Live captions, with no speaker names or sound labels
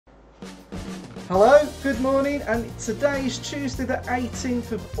Hello, good morning, and today is Tuesday the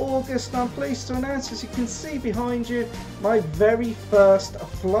 18th of August. I'm pleased to announce, as you can see behind you, my very first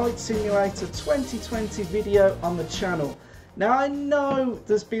Flight Simulator 2020 video on the channel. Now I know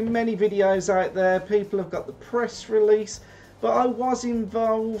there's been many videos out there, people have got the press release, but I was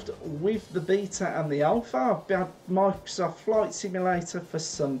involved with the beta and the alpha. I've had Microsoft Flight Simulator for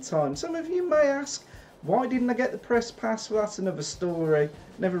some time. Some of you may ask, why didn't I get the press pass? Well, that's another story.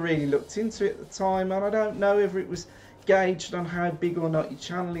 Never really looked into it at the time, and I don't know if it was gauged on how big or not your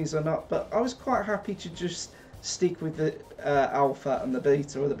channel is or not, but I was quite happy to just stick with the alpha and the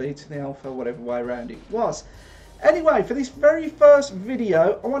beta, or the beta and the alpha, whatever way around it was. Anyway, for this very first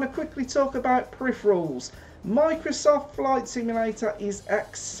video, I want to quickly talk about peripherals. Microsoft Flight Simulator is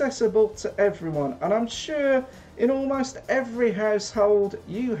accessible to everyone, and I'm sure in almost every household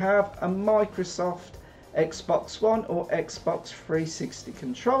you have a Microsoft Xbox One or Xbox 360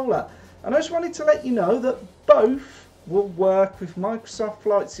 controller, and I just wanted to let you know that both will work with Microsoft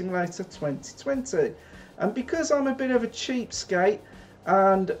Flight Simulator 2020. And because I'm a bit of a cheapskate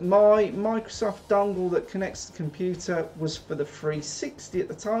and my Microsoft dongle that connects to the computer was for the 360 at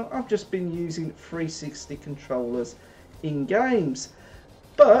the time, I've just been using 360 controllers in games.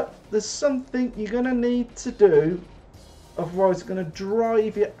 But there's something you're going to need to do, otherwise it's going to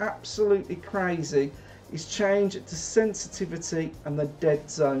drive you absolutely crazy, is change it to sensitivity and the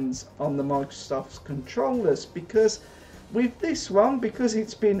dead zones on the Microsoft's controllers. Because with this one, because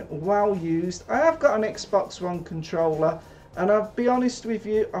it's been well used, I have got an Xbox One controller, and I'll be honest with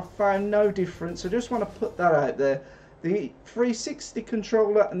you, I've found no difference. I just want to put that out there. The 360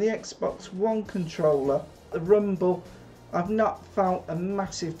 controller and the Xbox One controller, the rumble, I've not found a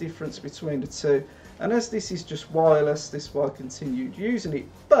massive difference between the two. And as this is just wireless, this is why I continued using it.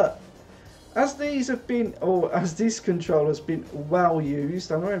 But as these have been, or as this controller has been well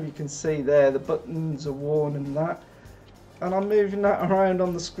used, I don't know if you can see there, the buttons are worn and that, and I'm moving that around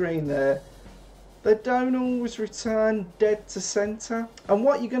on the screen there, they don't always return dead to center. And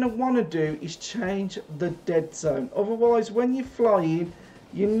what you're going to want to do is change the dead zone. Otherwise, when you're flying,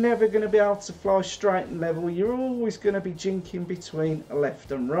 you're never going to be able to fly straight and level. You're always going to be jinking between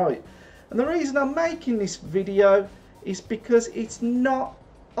left and right. And the reason I'm making this video is because it's not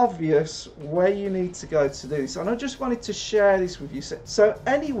obvious where you need to go to do this, and I just wanted to share this with you. So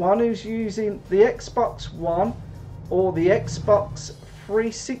anyone who's using the Xbox One or the Xbox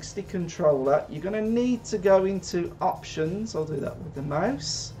 360 controller, you're going to need to go into options. I'll do that with the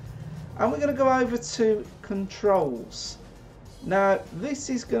mouse, and we're going to go over to controls. Now this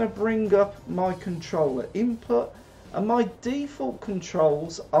is going to bring up my controller input, and my default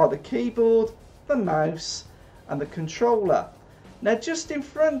controls are the keyboard, the mouse and the controller. Now just in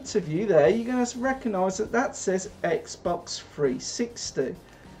front of you there, you're going to recognise that that says Xbox 360.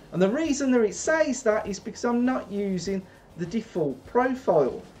 And the reason that it says that is because I'm not using the default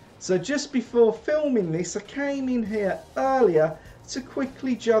profile. So just before filming this, I came in here earlier to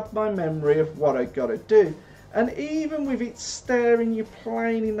quickly jog my memory of what I got to do. And even with it staring you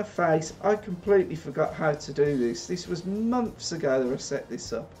plain in the face, I completely forgot how to do this. This was months ago that I set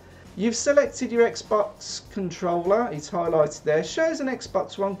this up. You've selected your Xbox controller, it's highlighted there, shows an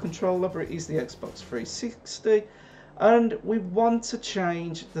Xbox One controller, but it is the Xbox 360, and we want to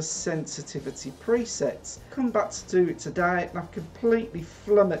change the sensitivity presets. Come back to do it today, and I've completely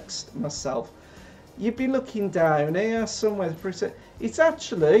flummoxed myself. You'd be looking down here somewhere, the preset, it's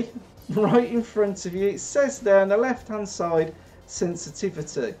actually right in front of you. It says there on the left hand side,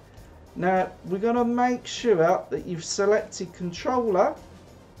 sensitivity. Now we're going to make sure that you've selected controller,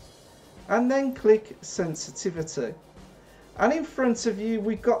 and then click sensitivity, and in front of you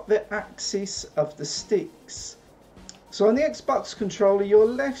we've got the axis of the sticks. So on the Xbox controller, your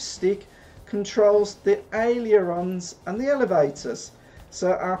left stick controls the ailerons and the elevators,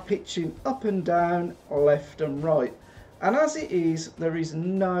 so our pitching up and down, left and right, and as it is, there is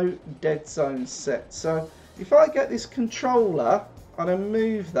no dead zone set. So if I get this controller and I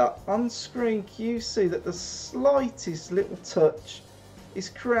move that on screen, you see that the slightest little touch is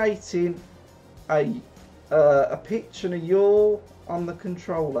creating a pitch and a yaw on the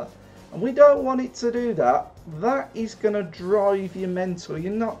controller, and we don't want it to do that. That is going to drive you mental.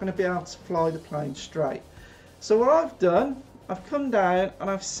 You're not going to be able to fly the plane straight. So what I've done, I've come down and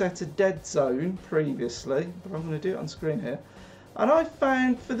I've set a dead zone previously, but I'm going to do it on screen here, and I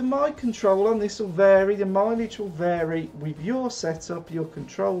found for my controller, and this will vary, the mileage will vary with your setup, your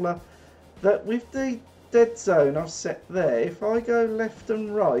controller, that with the dead zone I've set there, if I go left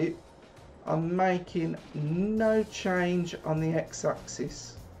and right, I'm making no change on the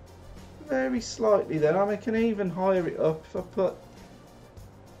x-axis. Very slightly then, I can even higher it up. If I put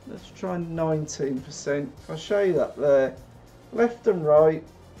Let's try 19%. If I show you that there, left and right,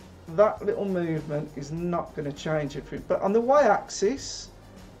 that little movement is not going to change it. But on the y-axis,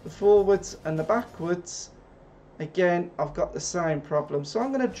 the forwards and the backwards, again, I've got the same problem. So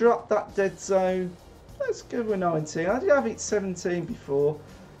I'm going to drop that dead zone. Let's go with 19. I did have it 17 before.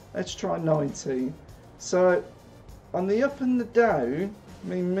 Let's try 19. So on the up and the down,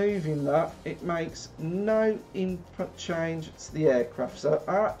 me moving that, it makes no input change to the aircraft. So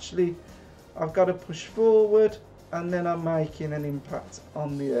I've got to push forward, and then I'm making an impact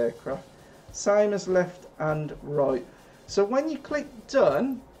on the aircraft. Same as left and right. So when you click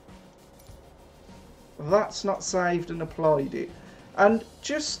done, that's not saved and applied it. And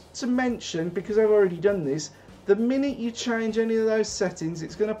just to mention, because I've already done this, the minute you change any of those settings,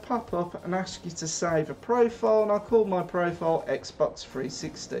 it's going to pop up and ask you to save a profile, and I'll call my profile Xbox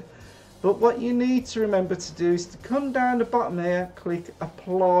 360. But what you need to remember to do is to come down the bottom here, click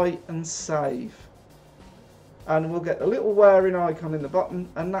apply and save. And we'll get a little wearing icon in the bottom,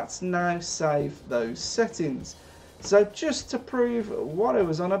 and that's now saved those settings. So just to prove what I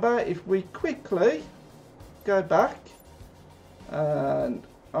was on about, if we quickly go back, and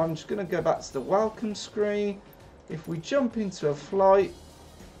I'm just going to go back to the welcome screen. If we jump into a flight,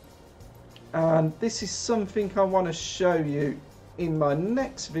 and this is something I want to show you in my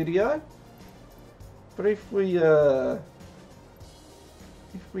next video, but if we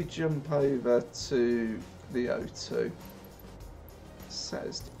jump over to the O2, set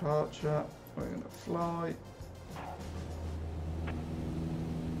as departure, we're going to fly.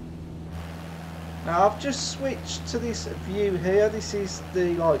 Now I've just switched to this view here. This is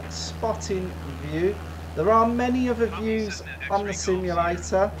the spotting view. There are many other views on the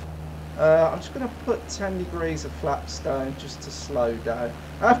simulator. I'm just going to put 10 degrees of flaps down just to slow down.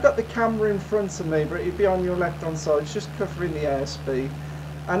 I've got the camera in front of me, but it'll be on your left hand side. It's just covering the airspeed.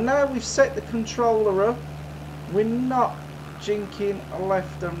 And now we've set the controller up. We're not jinking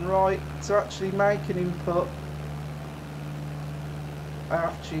left and right to actually make an input. I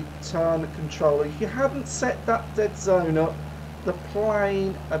actually turn the controller. If you hadn't set that dead zone up, the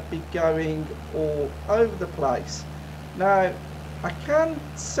plane would be going all over the place. Now I can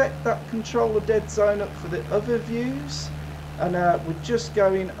set that controller dead zone up for the other views, and we're just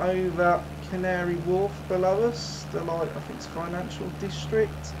going over Canary Wharf below us, the I think it's Financial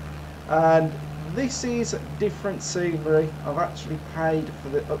District, and this is different scenery. I've actually paid for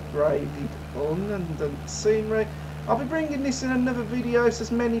the upgraded London scenery. I'll be bringing this in another video, so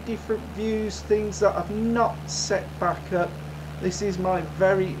there's many different views, things that I've not set back up. This is my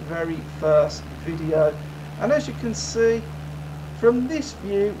very first video, and as you can see from this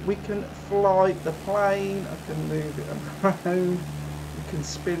view, we can fly the plane. I can move it around, we can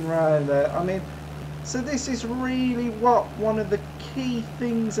spin around there. I mean, so this is really what one of the key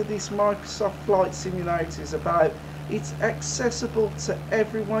things of this Microsoft Flight Simulator is about. It's accessible to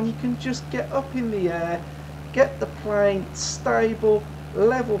everyone. You can just get up in the air, get the plane stable,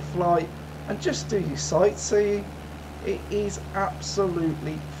 level flight, and just do your sightseeing. It is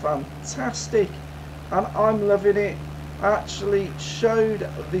absolutely fantastic, and I'm loving it. I actually showed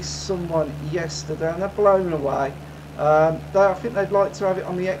this someone yesterday, and they're blown away. I think they'd like to have it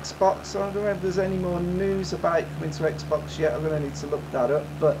on the Xbox. I don't know if there's any more news about it coming to Xbox yet. I'm going to need to look that up.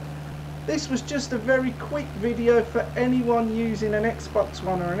 But this was just a very quick video for anyone using an Xbox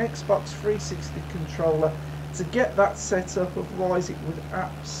One or an Xbox 360 controller to get that set up, otherwise it would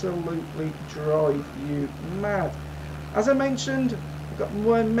absolutely drive you mad. As I mentioned, I've got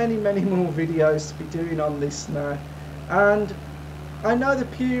many more videos to be doing on this now, and I know the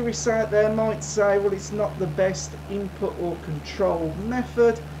purists out there might say, well, it's not the best input or control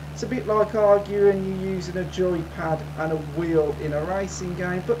method. It's a bit like arguing you're using a joypad and a wheel in a racing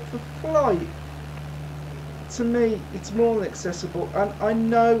game, but for flight, to me, it's more than accessible. And I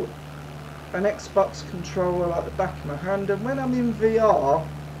know an Xbox controller like the back of my hand, and when I'm in VR,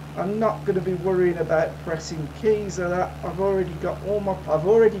 I'm not going to be worrying about pressing keys or that. I've already got all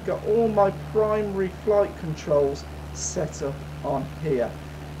my primary flight controls set up on here.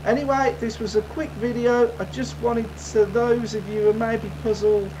 Anyway, this was a quick video. I just wanted to those of you who may be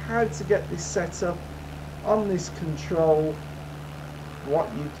puzzled how to get this set up on this control, what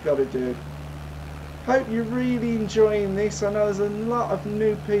you've got to do. Hope you're really enjoying this. I know there's a lot of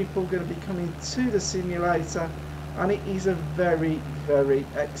new people going to be coming to the simulator, and it is a very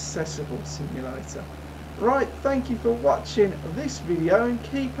accessible simulator. Right, thank you for watching this video, and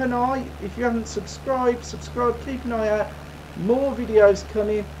keep an eye, if you haven't subscribed, keep an eye out. More videos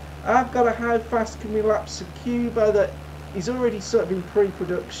coming. I've got a how fast can we lapse a Cuba that is already sort of in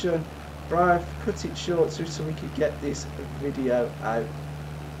pre-production, but I've cut it short so we could get this video out.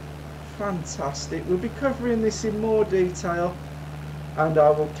 fantastic. We'll be covering this in more detail, and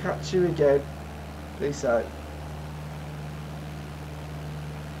I will catch you again. Peace out.